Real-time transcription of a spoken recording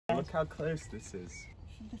Look how close this is.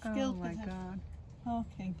 Oh my God.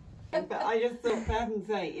 Parking. But I just thought, for heaven's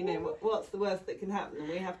sake, you know, what's the worst that can happen? And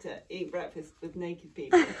we have to eat breakfast with naked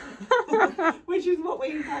people. Which is what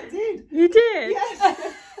we in fact did. You did?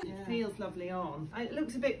 Yes. It feels lovely on. It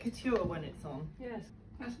looks a bit couture when it's on. Yes,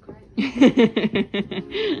 that's great.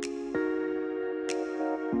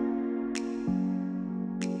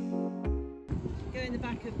 Go in the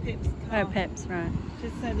back of Pip's car. Oh, Pip's, right.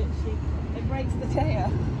 Just so that it breaks the tire.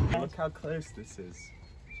 Look how close this is.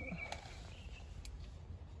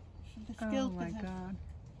 Oh my God.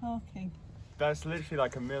 Parking. That's literally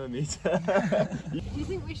like a millimetre. Do you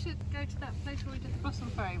think we should go to that place where we did the Blossom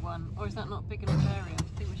Ferry one, or is that not big enough area?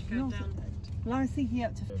 I think we should go down. Well, I was thinking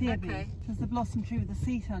up to Phoebe. Okay. There's the blossom tree with the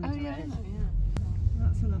seat under Oh yeah, it. yeah.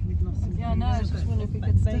 That's a lovely blossom tree. Yeah, I know. I was just wondering if we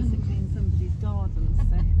could basically in somebody's garden. So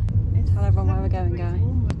Tell everyone where we're going, Guy.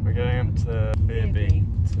 We're going up to Phoebe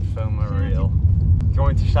to film a reel. Do you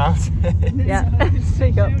want me to shout it? Yeah,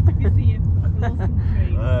 speak up.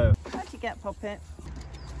 Oh. How'd you get Poppet?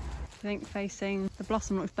 I think facing the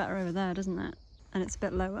blossom looks better over there, doesn't it? And it's a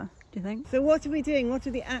bit lower, do you think? So what are we doing? What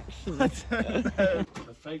are the actions? I don't know.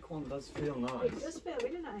 The fake one does feel nice. It does feel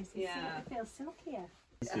really nice. Yeah. It feels silkier.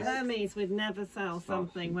 Hermes would never sell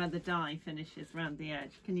something where the dye finishes around the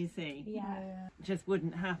edge. Can you see? Yeah. Just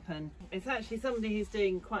wouldn't happen. It's actually somebody who's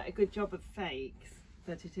doing quite a good job of fakes,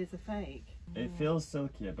 but it is a fake. It feels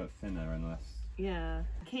silkier but thinner and less. Yeah.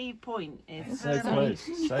 Key point is So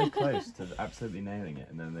close to absolutely nailing it,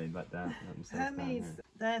 and then they let themselves Hermes, down.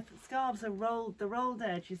 their scarves are rolled, the rolled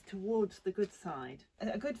edge is towards the good side.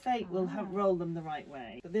 A good fake will roll them the right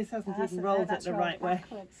way, but this hasn't even rolled it the right way.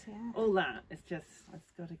 Yeah. All that is just,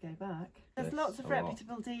 it's got to go back. There's lots of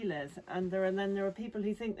reputable dealers, and then there are people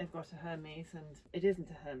who think they've got a Hermes and it isn't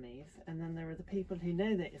a Hermes, and then there are the people who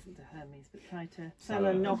know that it isn't a Hermes but try to sell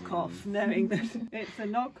a knockoff knowing that it's a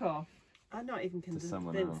knockoff. I'm not even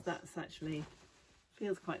convinced that's actually,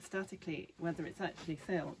 feels quite statically, whether it's actually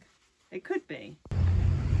silk. It could be.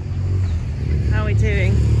 How are we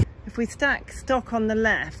doing? If we stack stock on the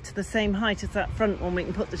left, the same height as that front one, we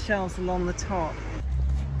can put the shelves along the top.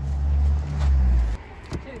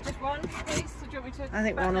 Just one, please? So do you want me to I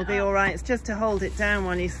think one will be all right. It's just to hold it down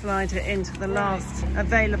when you slide it into the last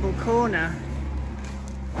available corner.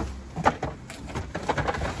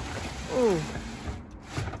 Ooh.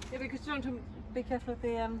 Yeah, because you want to be careful of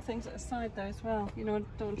the things at the side though as well. You know,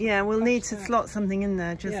 don't. Yeah, we'll need to slot something in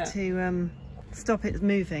there just to stop it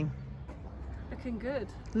moving. Looking good.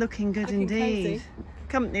 Looking good Looking indeed. cozy.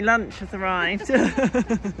 Company lunch has arrived.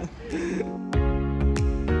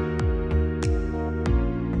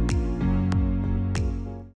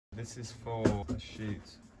 This is for a shoot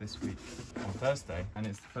this week on Thursday, and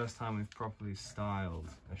it's the first time we've properly styled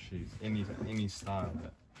a shoot. Amy styled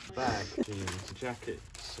it. Bag, jeans, jacket,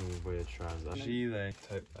 some weird trousers, gilet,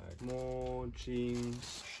 tote bag, more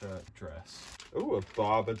jeans, shirt, dress. Ooh, a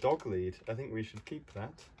barber dog lead. I think we should keep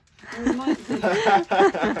that. We might do.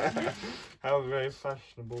 How very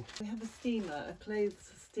fashionable. We have a steamer, a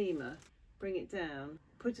clothes steamer. Bring it down,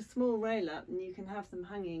 put a small rail up, and you can have them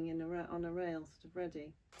hanging on a rail, sort of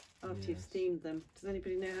ready, after you've steamed them. Does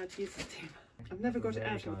anybody know how to use the steamer? I've never got it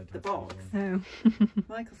out of the box. Oh.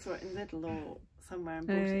 Michael saw it in Lidl or somewhere and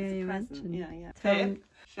bought it as a present. Yeah.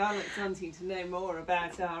 Charlotte's wanting to know more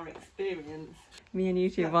about our experience. Me and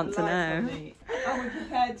YouTube want to know. Are we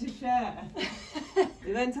prepared to share?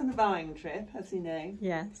 We went on the buying trip, as you know.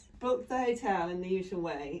 Yes. Booked the hotel in the usual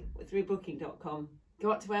way through booking.com.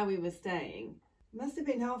 Got to where we were staying. It must have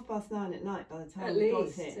been 9:30 at night by the time we got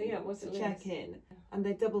in to check in. And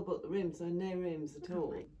they double booked the rooms, so no rooms at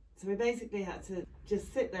all. So we basically had to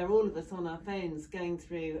just sit there, all of us on our phones, going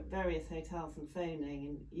through various hotels and phoning,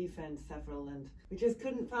 and you phoned several, and we just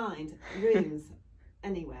couldn't find rooms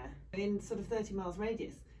anywhere. In sort of 30 miles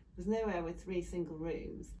radius, there's nowhere with 3 single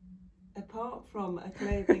rooms, apart from a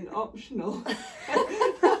clothing optional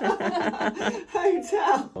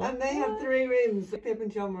hotel. And they had 3 rooms. Pip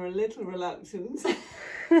and John were a little reluctant.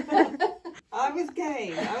 I was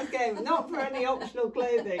game, not for any optional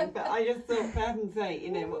clothing, but I just thought, for heaven's sake,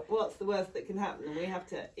 you know, what's the worst that can happen? And we have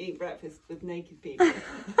to eat breakfast with naked people.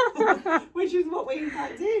 Which is what we in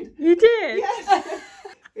fact did. You did? Yes.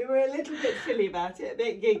 We were a little bit silly about it, a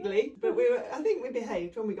bit giggly, but I think we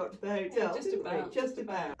behaved when we got to the hotel. Yeah, just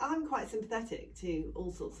about. I'm quite sympathetic to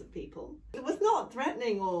all sorts of people. It was not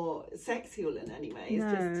threatening or sexual in any way, it's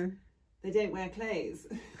just they don't wear clothes.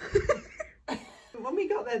 When we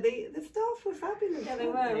got there, the staff were fabulous. Yeah, they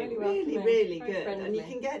were really good. friendly. And you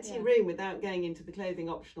can get to your room without going into the clothing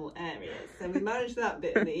optional areas. So we managed that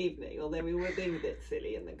bit in the evening, although we were being a bit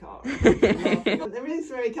silly in the car. The room's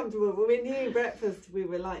very comfortable, but we knew breakfast we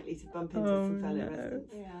were likely to bump into some fellow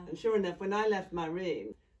residents. Yeah. And sure enough, when I left my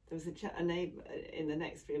room, there was a neighbour in the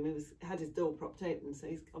next room who had his door propped open, so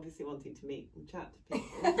he's obviously wanting to meet and chat to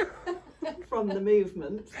people from the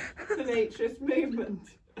movement, the naturist movement.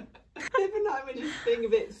 Pip and I were just being a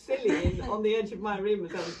bit silly on the edge of my room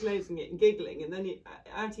as I was closing it and giggling, and then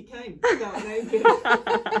out he came.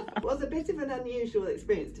 It was a bit of an unusual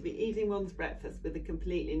experience to be eating one's breakfast with a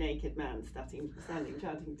completely naked man standing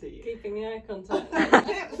chatting to you. Keeping the eye contact.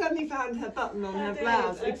 Pip suddenly found her button on her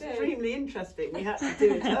blouse extremely interesting. We had to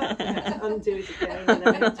do it up, undo it again, and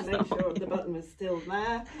then to make sure the button was still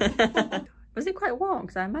there. Was it quite warm?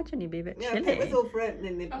 Because I imagine you'd be a bit chilly. Yeah, it was all for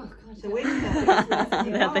opening the window.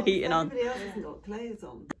 They had the heating on. Everybody else hasn't got clothes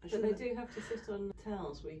on. But they do have to sit on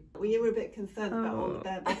towels. Well, you were a bit concerned about all the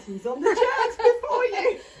bare buttons on the chairs before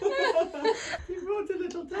you. You brought a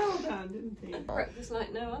little towel down, didn't he? Breakfast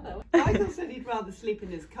like no other. Michael said he'd rather sleep in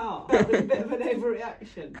his car. That was a bit of an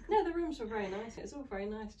overreaction. No, the rooms were very nice. It's all very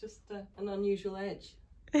nice, just an unusual edge.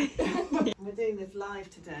 We're doing this live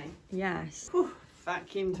today. Yes. Whew.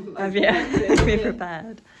 Vacuumed. Be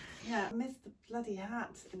prepared. Yeah, I missed the bloody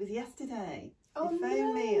hat. It was yesterday. Oh,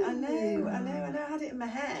 phoned me. I know. I had it in my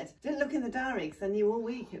head. Didn't look in the diary because I knew all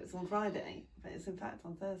week it was on Friday, but it's in fact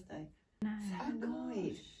on Thursday. No. So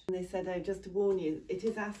annoyed. And they said, oh, just to warn you, it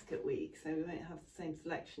is Ascot week, so we won't have the same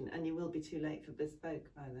selection, and you will be too late for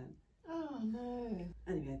bespoke by then. Oh no.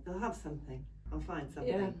 Anyway, they'll have something. I'll find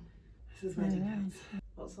something. Yeah. This is wedding coats.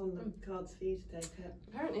 What's on the cards for you today, Pip?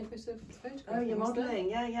 Apparently, if we're so photographing. Oh, you're modelling.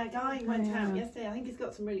 Yeah. Guy went out yesterday. I think he's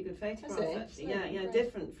got some really good photographs, actually. Yeah,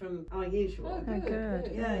 different from our usual. Oh,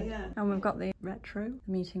 good. Yeah. And we've got the retro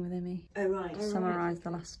meeting with Imi. Oh, right. To summarise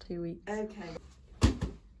the last 2 weeks. Okay.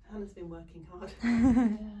 Hannah's been working hard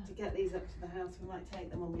to get these up to the house. We might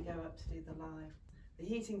take them when we go up to do the live. The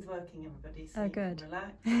heating's working, everybody, so you can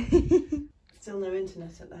relax. Still no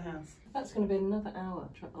internet at the house. That's going to be another hour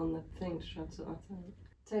on the thing to try and sort that out.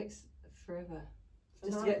 It takes forever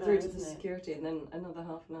just to get through to the security, and then another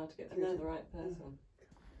half an hour to get through to the right person.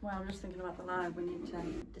 Well, I'm just thinking about the live. We need to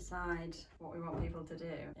decide what we want people to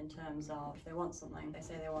do in terms of if they want something, they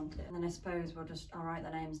say they want it, and then I suppose I'll write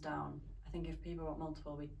their names down. I think if people want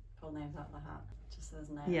multiple, we pull names out of the hat, just so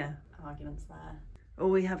there's no arguments there. Or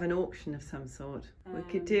we have an auction of some sort. We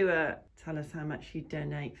could do tell us how much you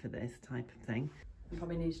donate for this type of thing. We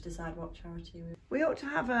probably need to decide what charity we ought to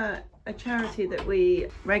have a charity that we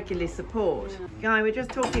regularly support. Guy, we're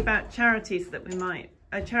just talking about charities that we might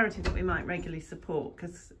regularly support,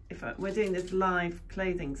 because if we're doing this live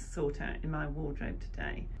clothing sort out in my wardrobe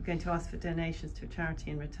today, we're going to ask for donations to a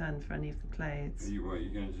charity in return for any of the clothes. What are you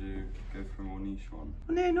going to do? Go for a more niche one?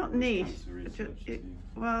 Well, no, not niche.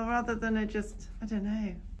 Well, rather than I don't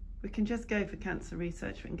know. We can just go for cancer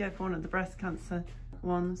research. We can go for one of the breast cancer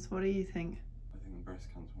ones. What do you think? I think the breast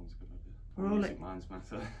cancer one's a good idea. Music Minds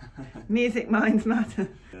Matter. Music Minds Matter.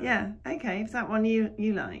 Yeah. Okay. Is that one you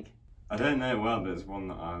like? I don't know well, but it's one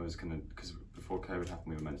that I was going to, because before COVID happened,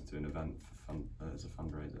 we were meant to do an event for as a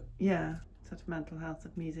fundraiser. Yeah, sort of mental health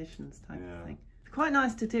of musicians type of thing. It's quite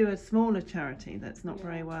nice to do a smaller charity that's not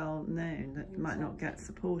very well known, that might not get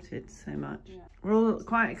supported so much. Yeah. We're all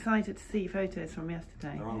quite excited to see photos from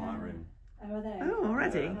yesterday. They're on Lightroom. Oh, are they? Oh,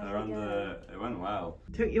 already? Yeah, they're under, it went well.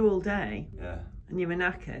 Took you all day? Yeah. And you were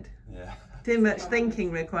knackered? Yeah. Too much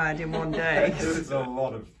thinking required in one day. It was a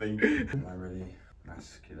lot of thinking. I really...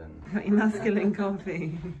 masculine. Got your masculine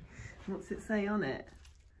coffee. What's it say on it?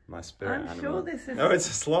 My spirit animal. I'm sure this is... Oh, it's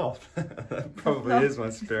a sloth. That probably is my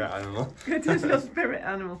spirit animal. It is your spirit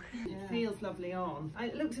animal. Yeah. It feels lovely on.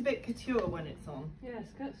 It looks a bit couture when it's on. Yeah,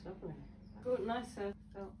 skirt's lovely. Good, nice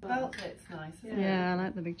belt. Belt bit's nice. Yeah, I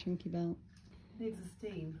like the big chunky belt. Needs a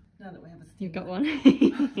steam. Now that we have a steam. You've got one.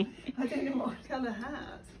 I don't know what colour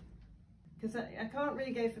hat. Because I can't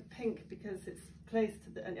really go for pink because it's close to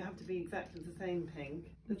the, and it have to be exactly the same pink.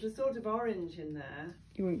 There's a sort of orange in there.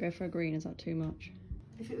 You wouldn't go for a green, is that too much?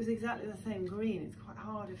 If it was exactly the same green, it's quite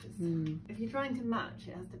hard. If it's if you're trying to match,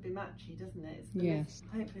 it has to be matchy, doesn't it? Yes.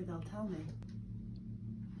 Hopefully they'll tell me.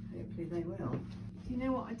 Hopefully they will. Do you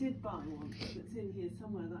know what I did buy once that's in here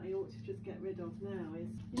somewhere that I ought to just get rid of now? Is,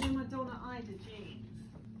 you know, my Donna Ida jeans.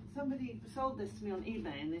 Somebody sold this to me on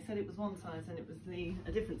eBay and they said it was one size and it was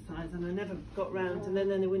a different size, and I never got round, and then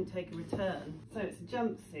they wouldn't take a return. So it's a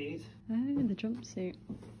jumpsuit. Oh, the jumpsuit.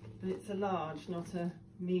 But it's a large, not a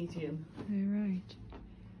medium. Oh, right.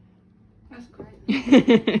 That's great.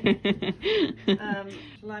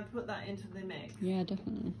 Shall I put that into the mix? Yeah,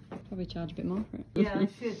 definitely. Probably charge a bit more for it. Yeah, I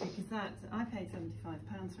should, because I paid £75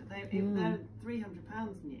 for it. They're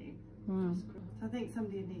 £300 new. Wow. So I think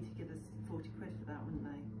somebody would need to give us 40 quid for that, wouldn't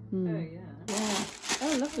they? Oh yeah.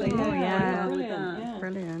 Oh lovely. Oh yeah. Brilliant. Yeah.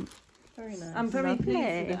 Brilliant. Very nice. I'm very Lovely. pleased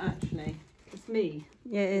with it actually. It's me.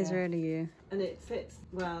 Yeah, it is really you. And it fits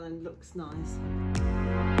well and looks nice.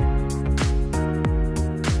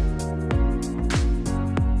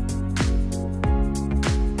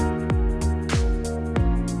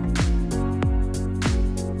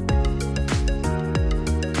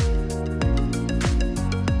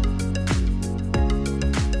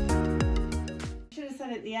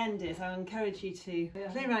 At the end is I encourage you to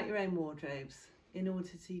clear out your own wardrobes in order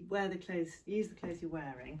to wear the clothes, use the clothes you're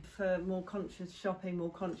wearing for more conscious shopping,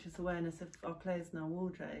 more conscious awareness of our clothes and our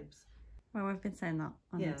wardrobes. Well, we've been saying that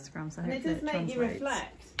on Instagram, so and hopefully it does make you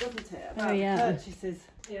reflect, doesn't it, about purchases.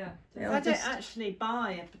 Yeah. So I don't actually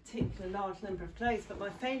buy a particular large number of clothes, but my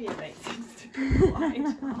failure rate seems to be quite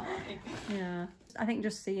high. Yeah. I think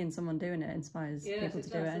just seeing someone doing it inspires people to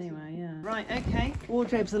do it anyway, yeah. Right, okay.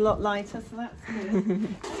 Wardrobe's a lot lighter, so that's good.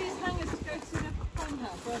 Are these hangers to go to the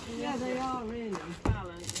farmhouse? Yeah, they are really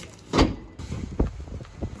balanced. I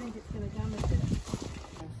think it's going to damage it.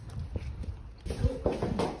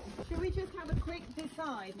 Should we just have a quick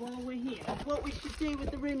decide while we're here what we should do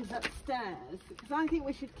with the rooms upstairs? Because I think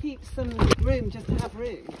we should keep some room just to have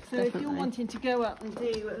room. So if you're wanting to go up and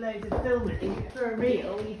do a load of filming for a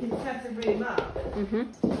reel, you can set a room up.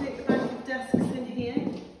 Take the bunch of desks in here.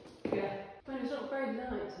 Yeah. But it's not very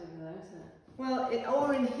light over there, is it? Well,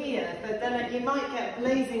 or in here, but then you might get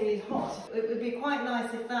blazingly hot. It would be quite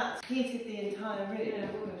nice if that heated the entire room. Yeah,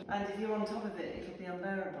 it would. And if you're on top of it, it would be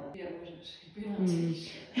unbearable. Yeah, it would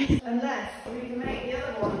actually be nice. Unless we can make the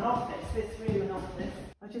other one an office, this room an office.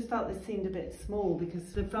 I just felt this seemed a bit small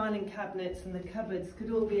because the filing cabinets and the cupboards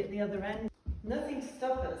could all be at the other end. Nothing to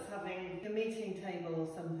stop us having a meeting table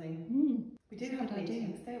or something. We do have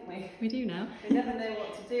meetings, don't we? We do now. We never know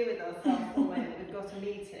what to do with ourselves the way that we've got a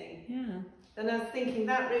meeting. Yeah. And I was thinking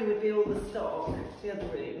that room would be all the stock, the other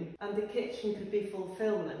room, and the kitchen could be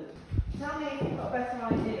fulfilment. Tell me if you've got a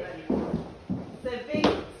better idea anymore. So big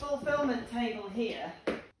fulfilment table here,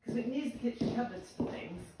 because we can use the kitchen cupboards for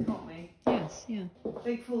things, can't we? Yes, yeah.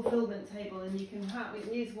 Big fulfilment table, and we can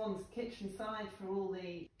use one's kitchen side for all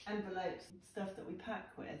the envelopes and stuff that we pack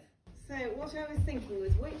with. So what I was thinking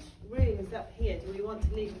was, which rooms up here do we want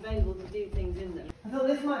to leave available to do things in them? I thought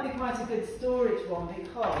this might be quite a good storage one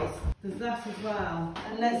because there's that as well.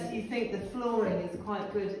 Unless you think the flooring is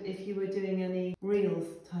quite good if you were doing any reels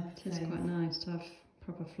type of thing. It's quite nice to have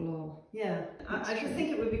proper floor. Yeah, I just think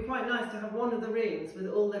it would be quite nice to have one of the rooms with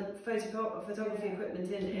all the photography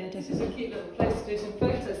equipment in it. This is a cute little place to do some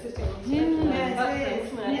photos sitting on the Yeah,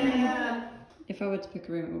 yeah. If I were to pick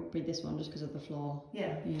a room, it would be this one just because of the floor.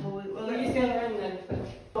 Yeah. Yeah. Well, let's go around then.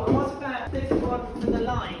 What about this one for the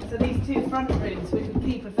line? So these two front rooms we could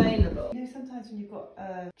keep available. You know, sometimes when you've got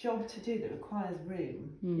a job to do that requires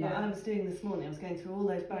room, like I was doing this morning, I was going through all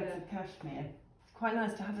those bags of cashmere. It's quite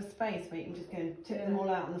nice to have a space where you can just go tip them all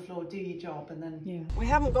out on the floor, do your job, and then... Yeah. We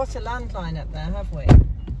haven't got a landline up there, have we?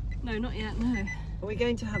 No, not yet, no. Are we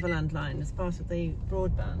going to have a landline as part of the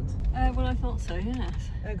broadband? Well, I thought so, yes.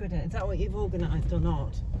 Oh, good. Is that what you've organised or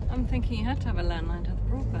not? I'm thinking you have to have a landline to have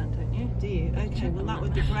the broadband, don't you? Do you? Okay, well that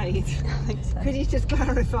would be great. I think so. Could you just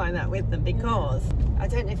clarify that with them? Because I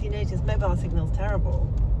don't know if you noticed, mobile signal's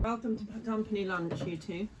terrible. Welcome to company lunch, you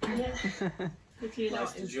two.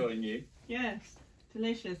 Nice to join you. Yes.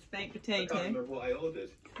 Delicious baked potato. I can't remember what I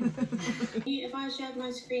ordered. If I shared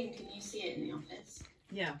my screen, can you see it in the office?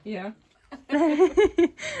 Yeah. Yeah.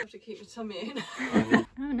 Have to keep your tummy in.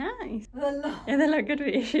 Oh, nice. They're long. Yeah, they look good for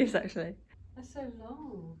your shoes, actually. They're so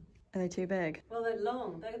long. Are they too big? Well, they're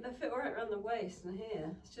long. They fit right around the waist and here.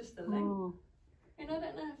 It's just the length. Oh. And I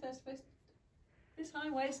don't know if they're supposed to... This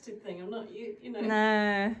high-waisted thing, I'm not, you know.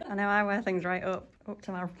 No, I know I wear things right up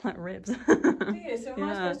to my ribs. Do you? So am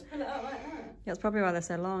I supposed to pull it out like that? That's probably why they're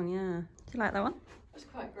so long, yeah. Do you like that one? That's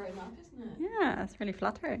quite grown up, isn't it? Yeah, that's really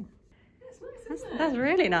flattering. It's nice, isn't it? That's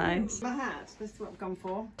really nice. My hat, this is what I've gone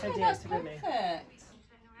for. Oh, that's perfect.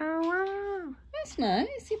 Oh, wow. That's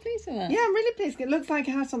nice. You're pleased with that? Yeah, I'm really pleased. It looks like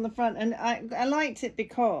a hat on the front, and I liked it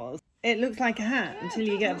because it looks like a hat until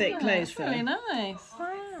you get a bit closer. It's really nice.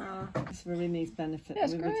 Wow. It's for Remy's benefit.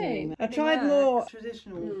 That's we were great. doing that. I tried more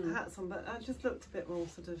traditional hats on, but I just looked a bit more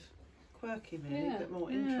sort of quirky, really, a bit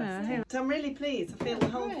more interesting. So I'm really pleased. I feel the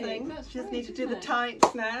whole thing. That's Just great, need to do the isn't it?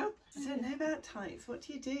 tights now. I don't know about tights. What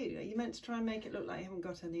do? Are you meant to try and make it look like you haven't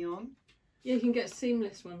got any on? Yeah, you can get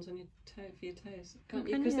seamless ones on your toe for your toes, can't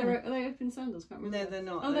you? Because are they open sandals? Can't remember. No, they're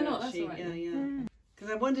not. Oh, they're not. That's all right. Yeah. Because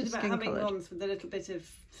I wondered about having ones with a little bit of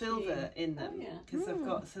silver in them. Because I've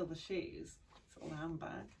got silver shoes. It's all a handbag.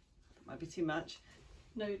 That might be too much.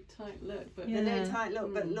 No tight look, but the no tight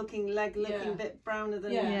look, but looking a bit browner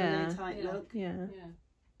than the no tight look. Yeah.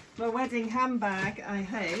 My wedding handbag, I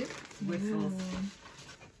hope. Whistles.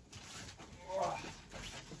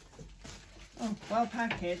 Oh, well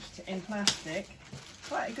packaged in plastic.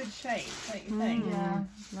 Quite a good shape, don't you think? Yeah,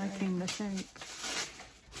 liking the shape.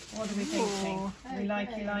 What are we thinking? We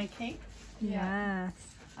likey? Yes.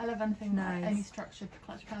 I love anything nice. Any structured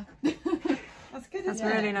clutch pack. That's good. That's a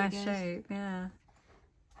really nice shape. Yeah.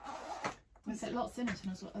 Was it lots in it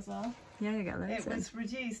as well? Yeah, you get loads. It was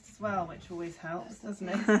reduced as well, which always helps, doesn't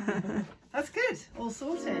it? That's good. All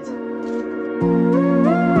sorted.